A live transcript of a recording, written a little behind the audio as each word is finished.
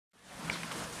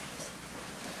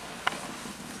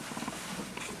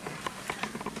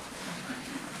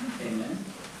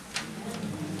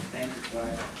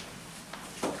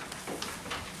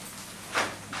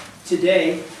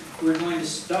Today, we're going to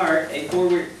start a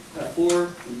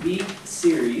four-week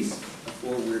series. A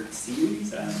four-week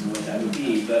series? I don't know what that would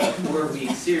be, but a four-week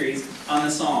series on the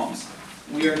Psalms.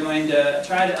 We are going to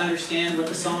try to understand what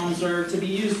the Psalms are to be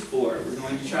used for. We're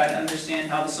going to try to understand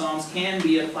how the Psalms can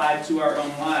be applied to our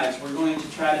own lives. We're going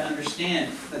to try to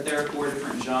understand that there are four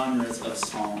different genres of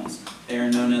Psalms. They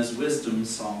are known as wisdom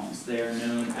Psalms. They are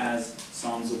known as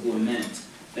Psalms of lament.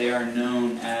 They are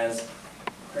known as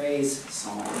praise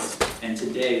Psalms. And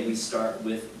today we start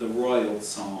with the Royal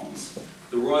Psalms.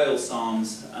 The Royal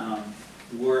Psalms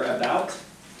were about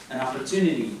an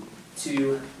opportunity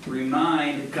to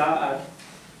remind God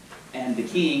and the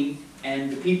king and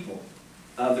the people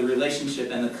of the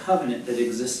relationship and the covenant that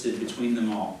existed between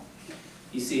them all.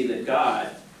 You see that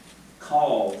God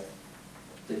called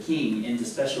the king into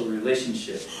special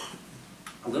relationship.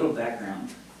 A little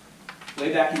background.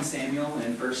 Way back in Samuel,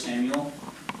 in 1 Samuel,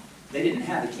 they didn't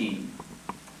have a king.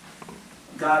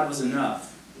 God was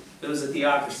enough. It was a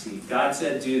theocracy. God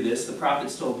said, do this. The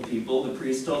prophets told the people, the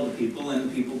priests told the people,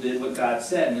 and the people did what God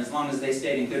said. And as long as they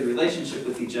stayed in good relationship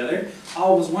with each other,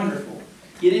 all was wonderful.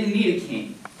 You didn't need a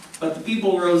king. But the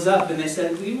people rose up and they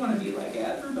said, we want to be like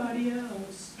everybody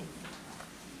else.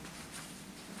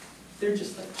 They're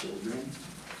just like children.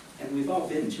 And we've all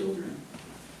been children.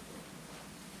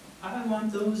 I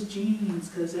want those jeans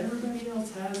because everybody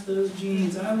else has those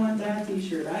jeans. I want that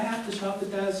t-shirt. I have to shop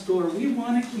at that store. We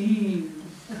want a king.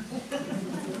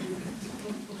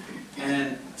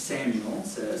 And Samuel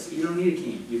says, you don't need a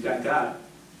king. You've got God.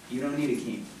 You don't need a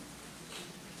king.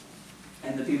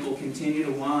 And the people continue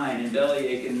to whine and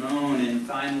bellyache and moan, and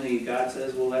finally God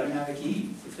says, well, let them have a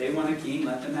king. If they want a king,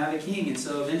 let them have a king. And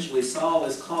so eventually Saul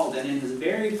is called, and in his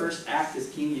very first act as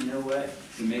king, you know what?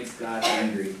 He makes God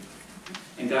angry.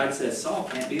 And God says, Saul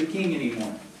can't be the king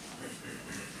anymore.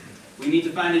 We need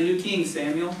to find a new king,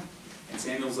 Samuel. And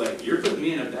Samuel's like, you're putting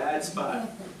me in a bad spot.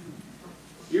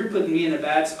 You're putting me in a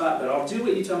bad spot, but I'll do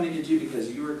what you tell me to do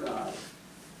because you are God.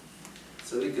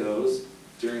 So he goes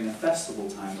during a festival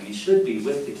time when he should be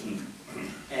with the king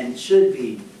and should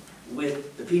be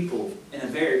with the people in a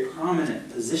very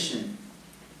prominent position.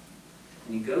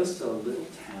 And he goes to a little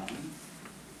town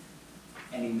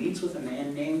and he meets with a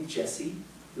man named Jesse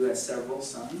who has several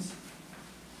sons.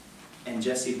 And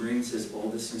Jesse brings his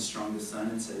oldest and strongest son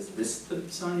and says, this the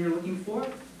son you're looking for?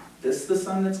 This the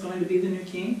son that's going to be the new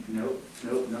king? Nope,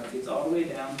 nope, nope. It's all the way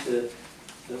down to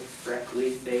the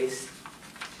freckly-faced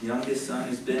youngest son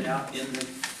who's been out in the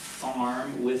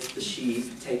farm with the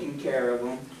sheep, taking care of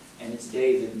them. And it's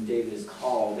David, and David is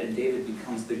called, and David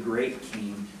becomes the great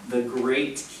king. The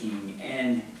great king,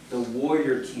 and the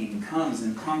warrior king comes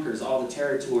and conquers all the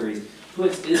territories,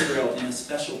 puts Israel in a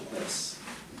special place.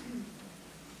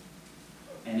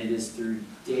 And it is through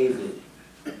David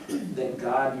that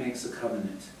God makes a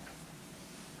covenant.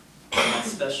 A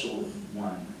special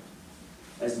one.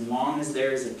 As long as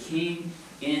there is a king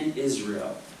in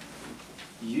Israel,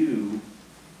 you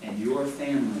and your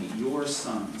family, your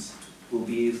sons, will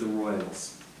be the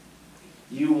royals.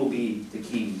 You will be the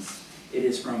kings. It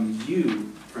is from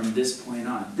you from this point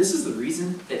on. This is the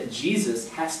reason that Jesus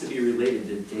has to be related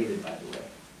to David, by the way.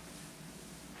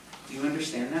 Do you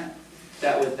understand that?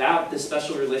 That without this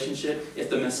special relationship, if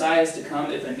the Messiah is to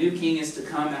come, if a new king is to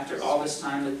come after all this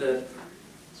time that the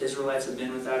Israelites have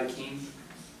been without a king,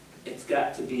 it's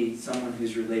got to be someone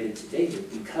who's related to David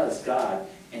because God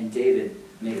and David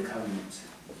made a covenant.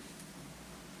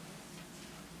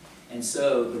 And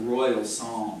so the royal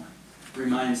psalm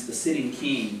reminds the sitting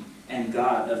king and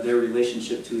God of their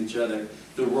relationship to each other.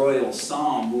 The royal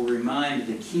psalm will remind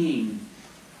the king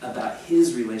about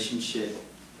his relationship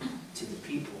to the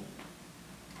people.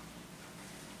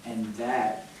 And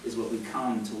that is what we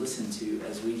come to listen to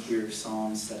as we hear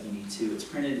Psalm 72. It's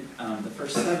printed, the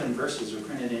first 7 verses are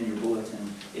printed in your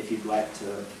bulletin if you'd like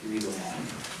to read along.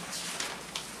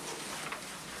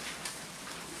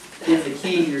 Give the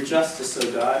king your justice,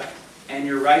 O God, and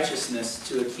your righteousness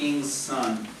to a king's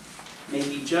son. May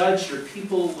he judge your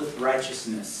people with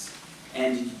righteousness,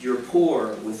 and your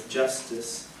poor with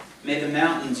justice. May the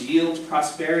mountains yield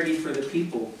prosperity for the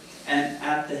people, and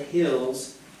at the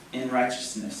hills in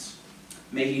righteousness.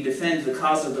 May he defend the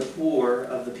cause of the poor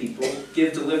of the people,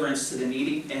 give deliverance to the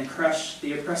needy, and crush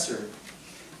the oppressor.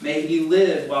 May he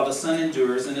live while the sun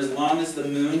endures, and as long as the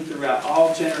moon throughout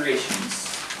all generations.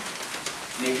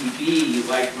 May he be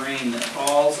like rain that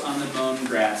falls on the mown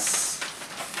grass,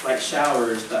 like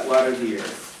showers that water the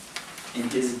earth. In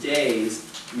his days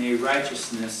may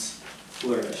righteousness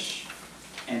flourish,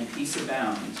 and peace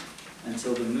abound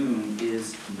until the moon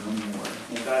is no more.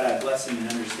 May God add blessing and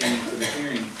understanding for the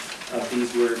hearing of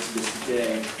these words this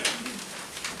day.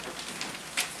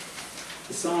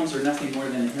 The Psalms are nothing more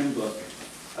than a hymn book,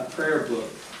 a prayer book.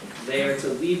 They are to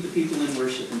lead the people in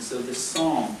worship, and so this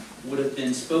psalm would have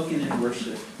been spoken in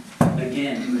worship,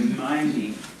 again,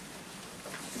 reminding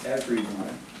everyone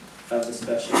of the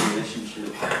special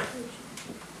relationship.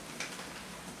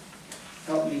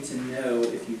 Help me to know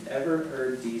if you've ever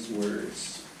heard these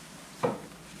words.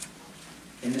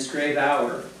 In this grave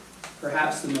hour,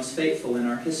 perhaps the most fateful in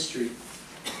our history,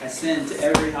 I send to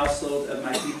every household of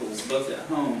my peoples, both at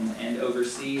home and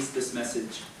overseas, this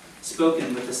message,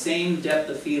 spoken with the same depth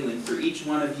of feeling for each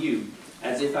one of you,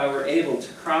 as if I were able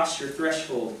to cross your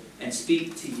threshold and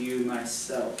speak to you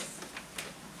myself.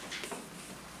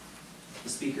 The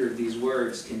speaker of these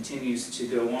words continues to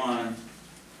go on.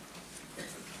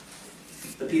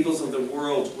 The peoples of the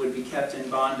world would be kept in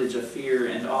bondage of fear,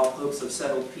 and all hopes of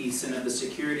settled peace and of the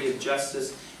security of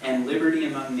justice and liberty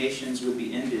among nations would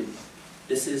be ended.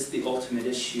 This is the ultimate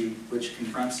issue which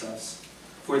confronts us.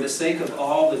 For the sake of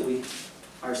all that we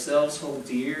ourselves hold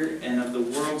dear and of the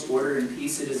world's order and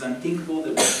peace, it is unthinkable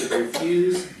that we should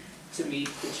refuse to meet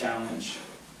the challenge.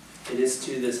 It is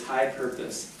to this high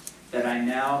purpose that I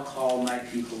now call my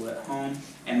people at home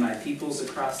and my peoples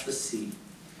across the sea,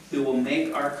 who will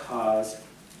make our cause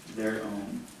their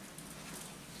own.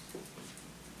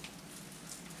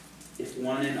 If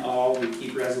one and all we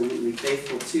keep resolutely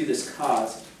faithful to this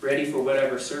cause, ready for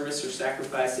whatever service or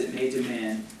sacrifice it may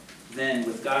demand, then,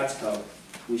 with God's help,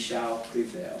 we shall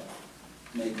prevail.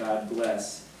 May God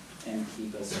bless and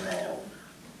keep us all.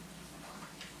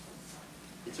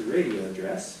 It's a radio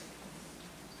address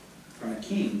from a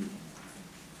king.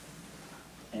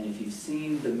 And if you've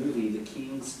seen the movie The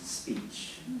King's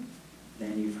Speech,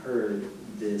 then you've heard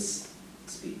this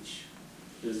speech.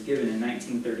 It was given in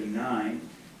 1939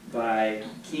 by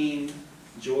King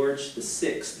George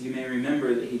VI. You may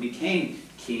remember that he became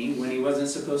king when he wasn't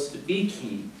supposed to be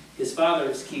king. His father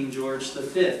was King George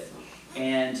V,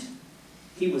 and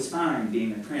he was fine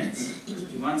being a prince.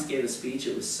 He once gave a speech,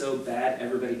 it was so bad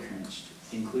everybody cringed,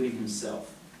 including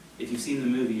himself. If you've seen the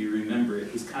movie, you remember it.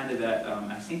 He's kind of at,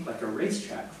 I think, like a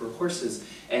racetrack for horses,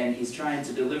 and he's trying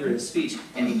to deliver his speech,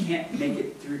 and he can't make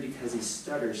it through because he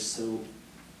stutters so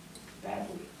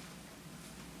badly.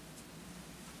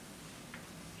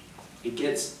 It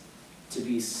gets to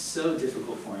be so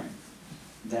difficult for him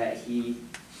that he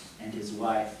and his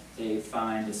wife, they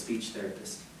find a speech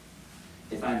therapist.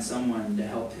 They find someone to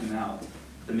help him out.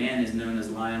 The man is known as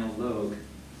Lionel Logue.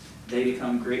 They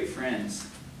become great friends.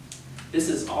 This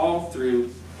is all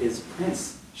through his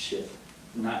princeship,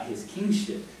 not his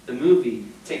kingship. The movie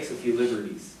takes a few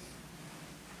liberties.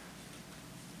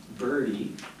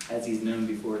 Bertie, as he's known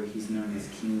before, he's known as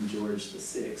King George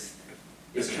VI,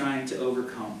 is trying to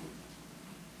overcome.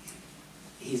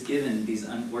 He's given these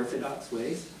unorthodox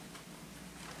ways.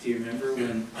 Do you remember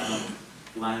when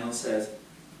Lionel says,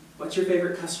 "What's your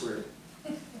favorite cuss word?"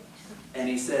 And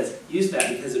he says, "Use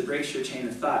that because it breaks your chain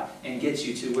of thought and gets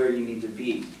you to where you need to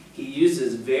be." He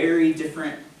uses very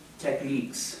different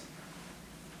techniques.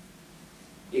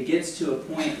 It gets to a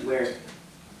point where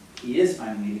he is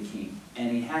finally the king,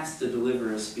 and he has to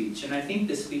deliver a speech. And I think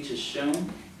this speech is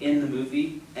shown in the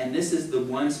movie, and this is the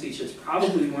one speech that's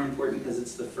probably more important because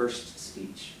it's the first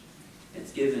speech.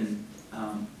 It's given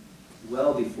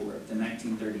well before the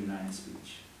 1939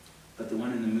 speech. But the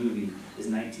one in the movie is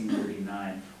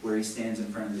 1939, where he stands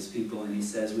in front of his people and he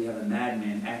says, "We have a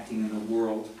madman acting in the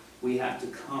world. We have to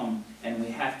come and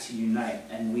we have to unite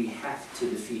and we have to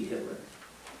defeat Hitler."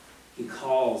 He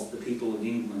calls the people of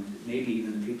England, maybe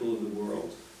even the people of the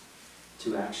world,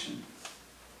 to action.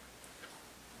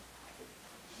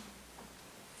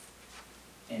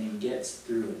 And he gets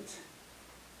through it.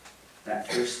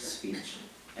 That first speech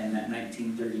and that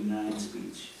 1939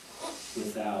 speech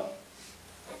without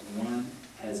one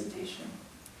hesitation.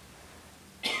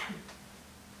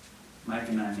 Mike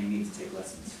and I may need to take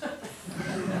lessons.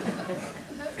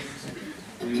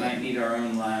 We might need our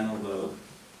own Lionel Logue.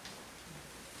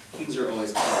 Kings are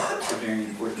always called to very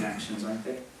important actions, aren't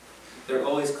they? They're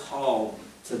always called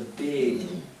to big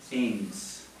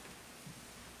things.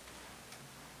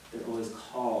 They're always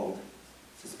called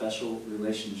to special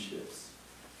relationships.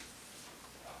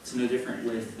 It's no different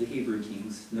with the Hebrew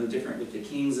kings, no different with the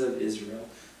kings of Israel,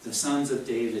 the sons of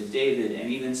David, and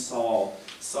even Saul.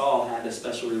 Saul had a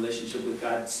special relationship with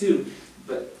God too,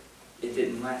 but it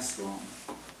didn't last long.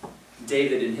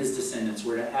 David and his descendants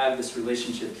were to have this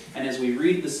relationship, and as we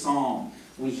read the psalm,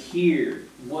 we hear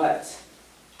what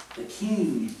the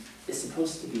king is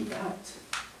supposed to be about.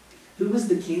 Who was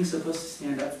the king supposed to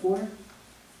stand up for?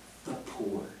 The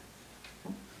poor.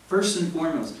 First and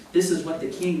foremost, this is what the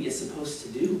king is supposed to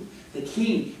do. The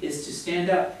king is to stand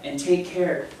up and take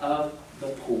care of the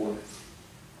poor.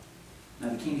 Now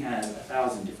the king has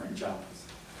 1,000 different jobs.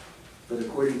 But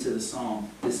according to the psalm,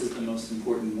 this is the most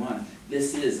important one.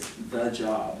 This is the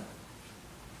job.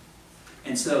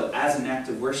 And so, as an act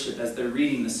of worship, as they're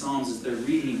reading the Psalms, as they're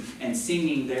reading and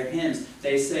singing their hymns,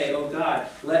 they say, "Oh God,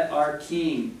 let our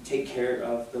King take care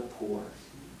of the poor."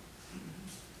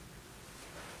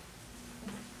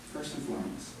 First and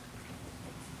foremost.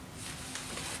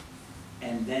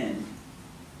 And then,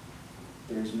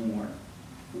 there's more.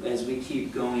 As we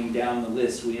keep going down the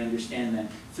list, we understand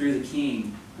that through the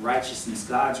King, righteousness,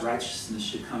 God's righteousness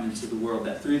should come into the world.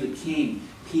 That through the King,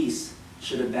 peace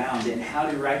should abound. And how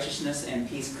do righteousness and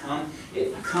peace come?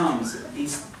 It comes,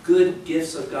 these good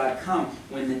gifts of God come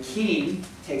when the King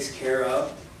takes care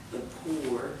of the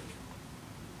poor,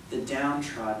 the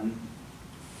downtrodden,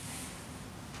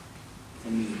 the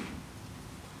needy.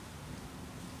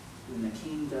 When the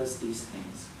King does these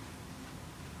things,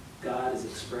 God is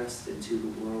expressed into the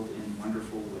world in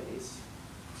wonderful ways.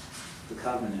 The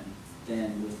covenant,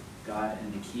 then, with God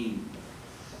and the King,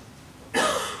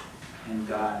 and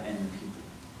God and the people.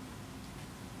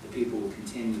 The people will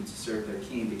continue to serve their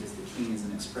King because the King is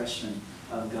an expression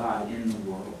of God in the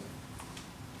world.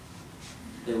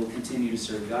 They will continue to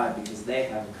serve God because they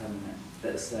have a covenant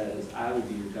that says, "I will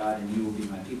be your God and you will be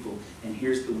my people." And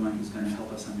here's the one who's going to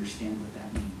help us understand what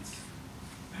that means.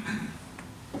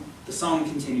 The psalm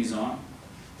continues on.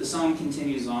 The psalm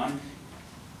continues on.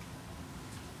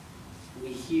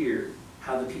 We hear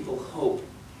how the people hope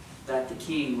that the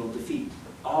King will defeat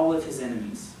all of his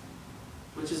enemies,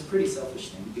 which is a pretty selfish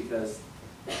thing because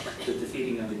the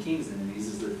defeating of the King's enemies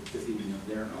is the defeating of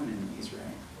their own enemies,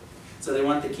 right? So they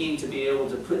want the King to be able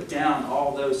to put down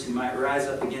all those who might rise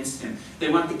up against him. They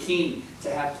want the King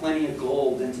to have plenty of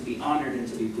gold and to be honored and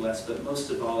to be blessed. But most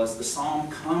of all, as the psalm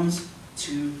comes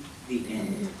to the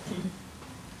end,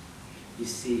 you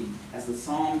see, as the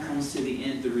psalm comes to the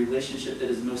end, the relationship that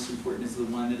is most important is the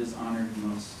one that is honored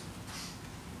most.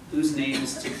 Whose name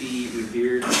is to be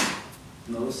revered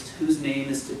most? Whose name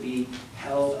is to be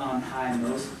held on high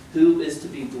most? Who is to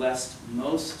be blessed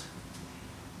most?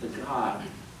 The God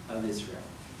of Israel.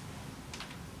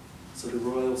 So the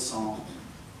royal psalm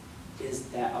is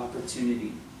that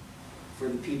opportunity for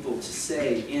the people to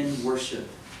say in worship,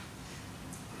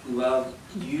 "We love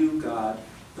you, God,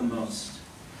 the most.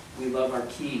 We love our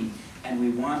King, and we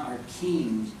want our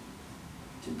King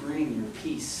to bring your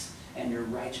peace and your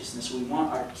righteousness. We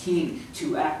want our King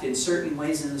to act in certain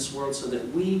ways in this world so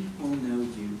that we will know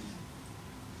you."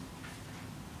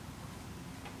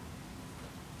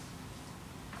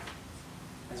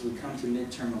 As we come to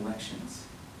midterm elections,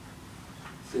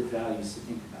 good values to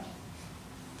think about.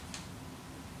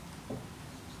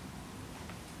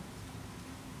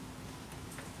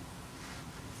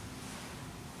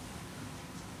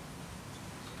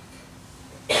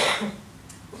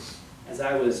 As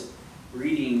I was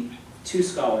reading two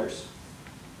scholars,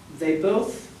 they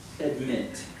both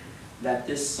admit that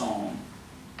this psalm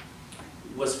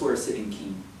was for a sitting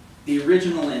king. The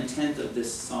original intent of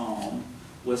this psalm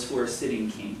was for a sitting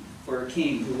king, for a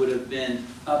king who would have been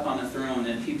up on a throne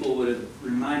and people would have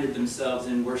reminded themselves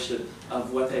in worship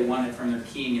of what they wanted from their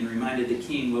king and reminded the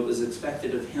king what was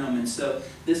expected of him. And so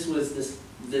this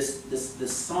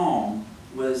psalm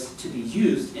was to be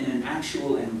used in an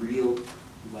actual and real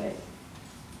way,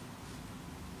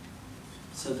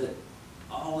 so that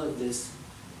all of this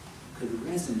could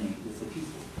resonate with the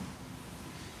people.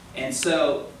 And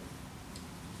so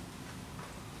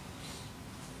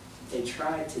they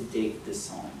tried to date this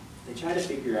psalm. They tried to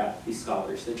figure out, these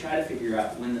scholars, they tried to figure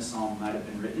out when the psalm might have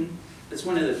been written. That's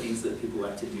one of the things that people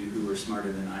like to do who are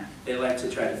smarter than I. They like to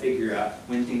try to figure out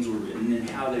when things were written and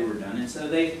how they were done. And so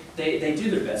they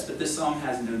do their best, but this psalm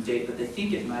has no date, but they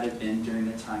think it might have been during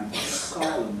the time of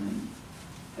Solomon.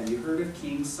 Have you heard of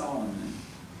King Solomon?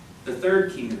 The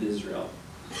third king of Israel.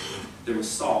 There was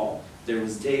Saul, there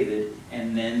was David,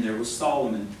 and then there was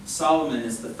Solomon. Solomon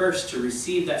is the first to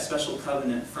receive that special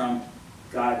covenant from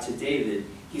God to David.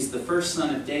 He's the first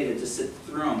son of David to sit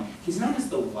the throne. He's known as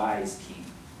the wise king.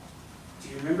 Do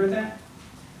you remember that?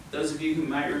 Those of you who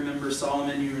might remember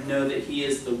Solomon, you know that he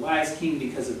is the wise king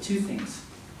because of two things.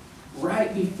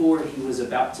 Right before he was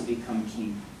about to become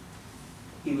king,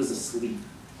 he was asleep,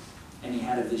 and he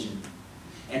had a vision.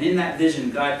 And in that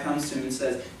vision, God comes to him and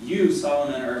says, "You,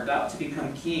 Solomon, are about to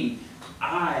become king.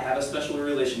 I have a special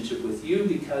relationship with you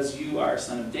because you are a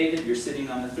son of David. You're sitting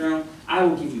on the throne. I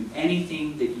will give you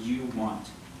anything that you want.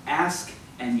 Ask,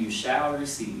 and you shall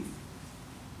receive."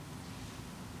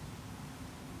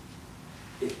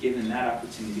 If given that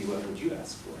opportunity, what would you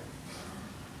ask for?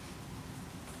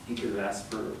 He could have asked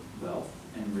for wealth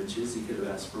and riches. He could have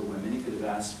asked for women. He could have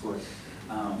asked for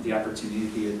the opportunity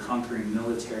to be a conquering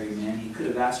military man. He could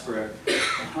have asked for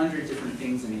 100 different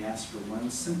things, and he asked for one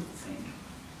simple thing.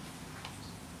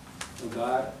 Oh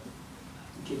God,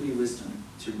 give me wisdom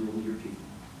to rule your people.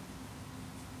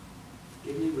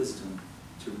 Give me wisdom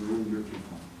to rule your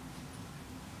people.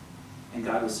 And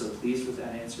God was so pleased with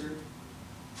that answer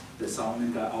that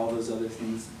Solomon got all those other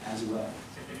things as well.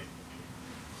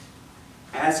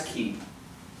 As king,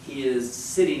 he is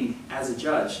sitting as a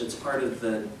judge. That's part of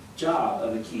the job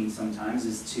of a king sometimes,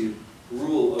 is to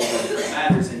rule over different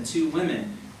matters. And two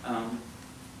women,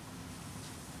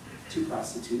 two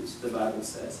prostitutes, the Bible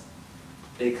says,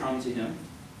 they come to him.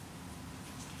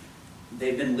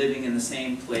 They've been living in the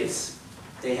same place.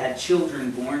 They had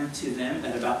children born to them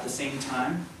at about the same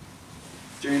time.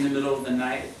 During the middle of the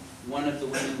night, one of the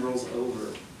women rolls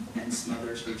over and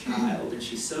smothers her child, and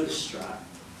she's so distraught.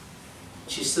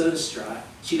 She's so distraught.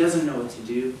 She doesn't know what to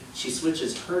do. She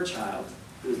switches her child,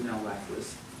 who is now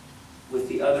lifeless, with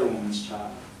the other woman's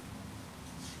child.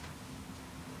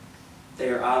 They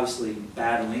are obviously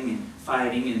battling and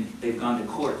fighting, and they've gone to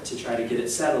court to try to get it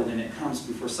settled, and it comes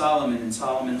before Solomon, and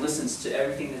Solomon listens to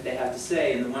everything that they have to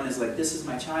say, and the one is like, this is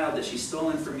my child that she's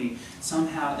stolen from me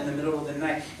somehow in the middle of the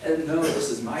night. And no, this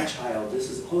is my child. This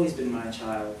has always been my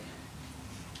child.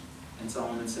 And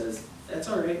Solomon says, that's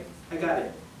all right. I got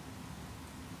it.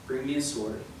 Bring me a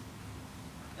sword,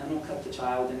 and we'll cut the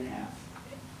child in half.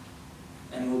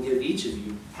 And we'll give each of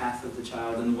you half of the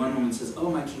child. And the one woman says, oh,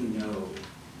 my king, no.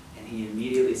 And he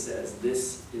immediately says,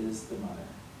 this is the mother.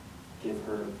 Give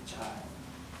her the child.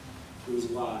 He was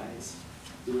wise.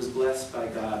 He was blessed by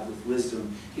God with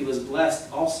wisdom. He was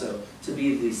blessed also to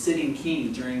be the sitting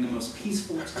king during the most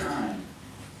peaceful time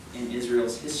in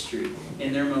Israel's history.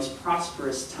 In their most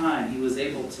prosperous time, he was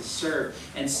able to serve.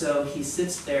 And so he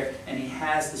sits there and he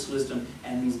has this wisdom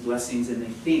and these blessings, and they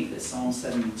think that Psalm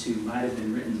 72 might have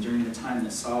been written during the time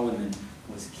that Solomon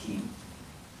was king.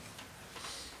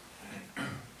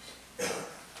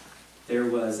 There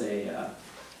was a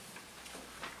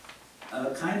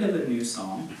kind of a new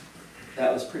song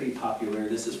that was pretty popular.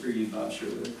 This is for you, Bob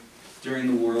Sherwood, during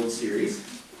the World Series.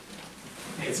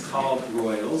 It's called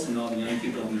Royals, and all the young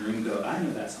people in the room go, I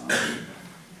know that song.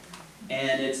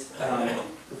 And it's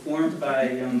performed by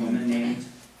a young woman named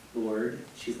Lorde.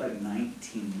 She's like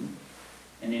 19,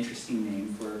 an interesting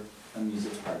name for a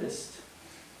music artist.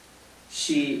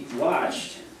 She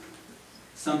watched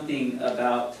something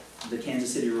about the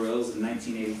Kansas City Royals in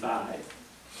 1985,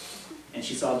 and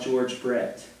she saw George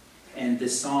Brett, and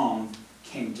this song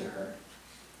came to her,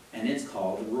 and it's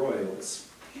called Royals.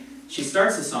 She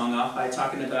starts the song off by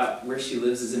talking about where she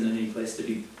lives isn't any place to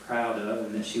be proud of,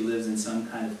 and that she lives in some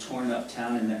kind of torn up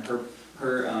town, and that her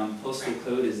postal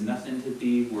code is nothing to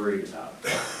be worried about.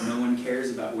 No one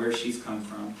cares about where she's come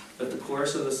from. But the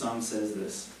chorus of the song says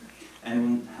this,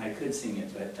 and I could sing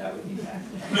it, but that would be bad.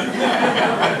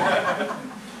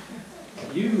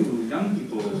 You, young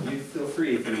people, you feel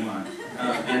free if you want.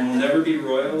 And we'll never be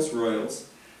royals, royals.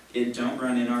 It don't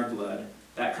run in our blood.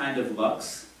 That kind of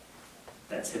luxe,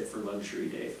 that's hip for luxury,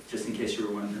 Dave, just in case you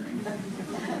were wondering.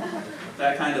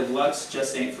 That kind of luxe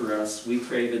just ain't for us. We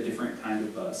crave a different kind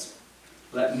of buzz.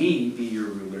 Let me be your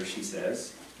ruler, she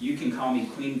says. You can call me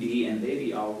Queen Bee, and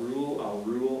baby, I'll rule, I'll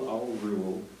rule, I'll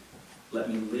rule. Let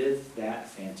me live that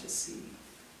fantasy.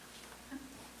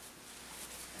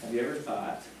 Have you ever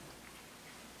thought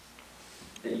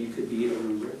that you could be a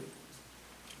ruler?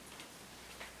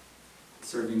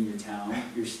 Serving your town,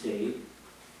 your state,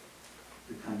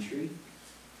 your country,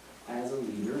 as a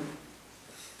leader.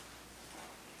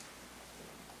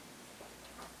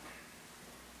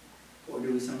 Or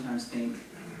do we sometimes think,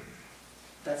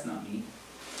 that's not me.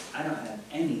 I don't have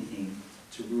anything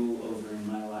to rule over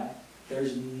in my life.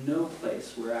 There's no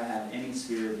place where I have any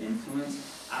sphere of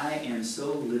influence. I am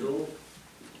so little.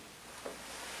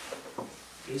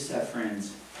 I used to have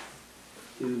friends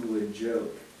who would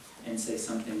joke and say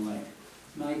something like,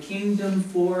 my kingdom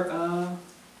for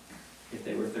if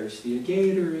they were thirsty, a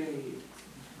Gatorade.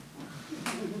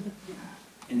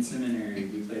 In seminary,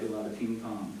 we played a lot of ping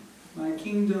pong. My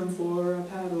kingdom for a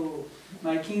paddle.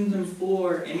 My kingdom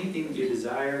for anything you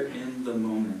desire in the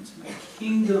moment. My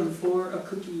kingdom for a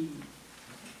cookie.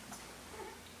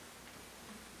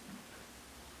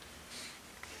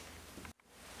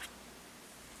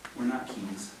 We're not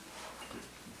kings.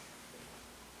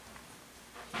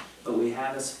 But we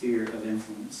have a sphere of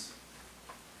influence.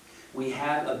 We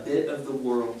have a bit of the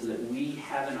world that we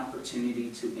have an opportunity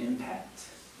to impact.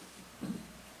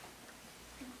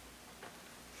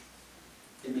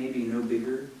 It may be no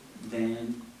bigger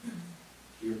than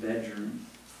your bedroom.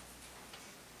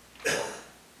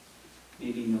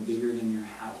 Maybe no bigger than your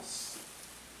house.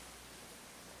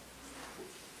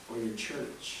 their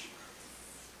church.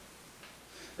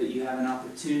 But you have an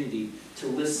opportunity to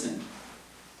listen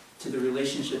to the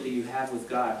relationship that you have with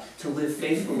God, to live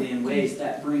faithfully in ways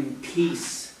that bring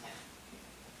peace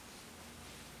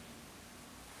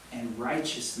and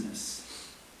righteousness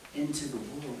into the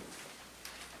world.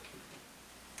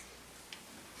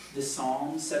 This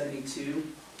Psalm 72,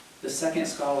 the second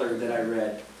scholar that I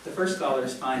read, the first scholar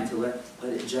is fine to let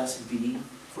it just be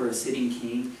for a sitting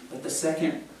king, but the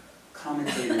second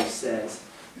commentator says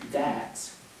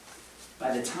that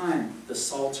by the time the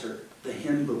Psalter, the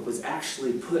hymn book, was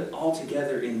actually put all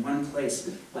together in one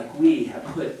place, like we have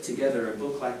put together a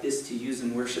book like this to use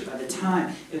in worship, by the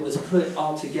time it was put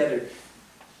all together,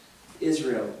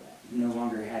 Israel no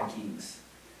longer had kings.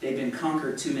 They'd been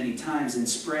conquered too many times and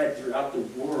spread throughout the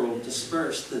world,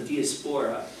 dispersed, the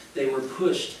diaspora. They were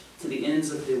pushed to the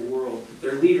ends of the world.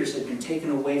 Their leaders had been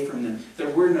taken away from them. There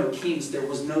were no kings. There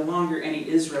was no longer any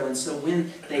Israel. And so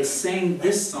when they sang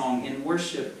this song in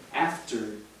worship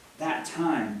after that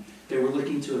time, they were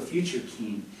looking to a future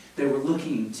king. They were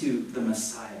looking to the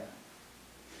Messiah.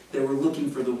 They were looking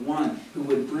for the one who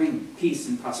would bring peace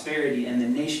and prosperity and the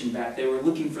nation back. They were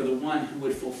looking for the one who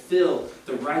would fulfill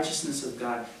the righteousness of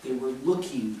God. They were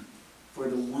looking for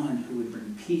the one who would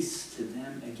bring peace to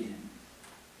them again.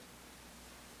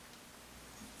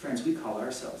 Friends, we call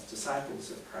ourselves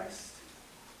disciples of Christ.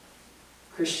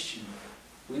 Christian,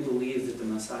 we believe that the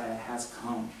Messiah has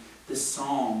come. This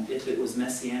psalm, if it was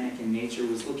messianic in nature,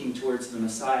 was looking towards the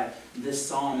Messiah. This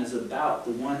psalm is about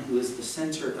the one who is the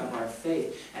center of our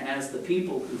faith. And as the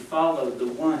people who follow the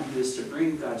one who is to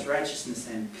bring God's righteousness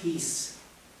and peace,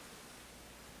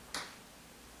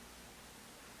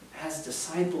 as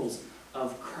disciples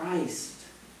of Christ,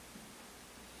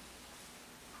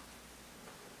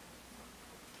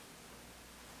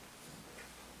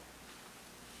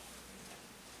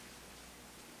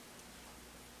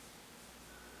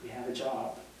 we have a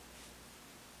job.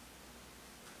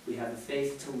 We have a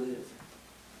faith to live.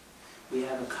 We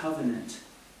have a covenant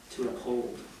to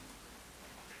uphold.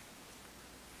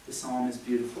 The psalm is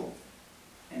beautiful,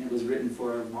 and it was written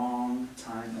for a long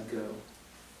time ago.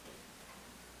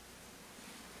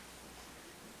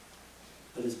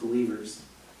 But as believers,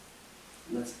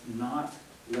 let's not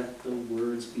let the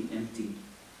words be empty.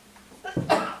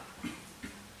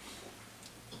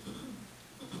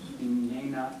 We may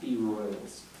not be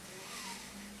royals,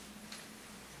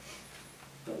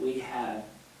 but we have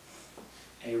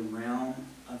a realm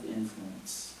of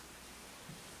influence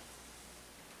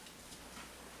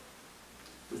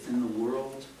within the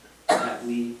world that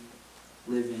we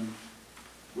live in,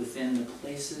 within the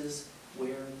places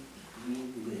where we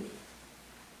live.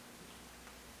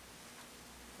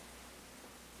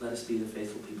 Let us be the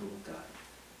faithful people of God.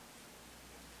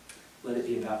 Let it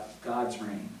be about God's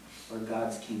reign, or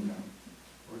God's kingdom,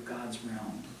 or God's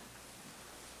realm.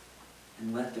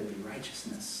 And let there be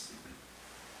righteousness.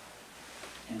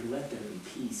 And let there be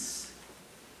peace.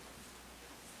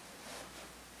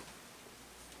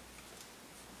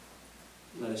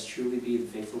 Let us truly be the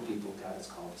faithful people God has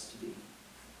called us to be.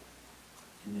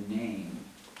 In the name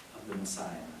of the Messiah.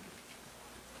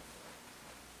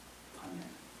 Amen.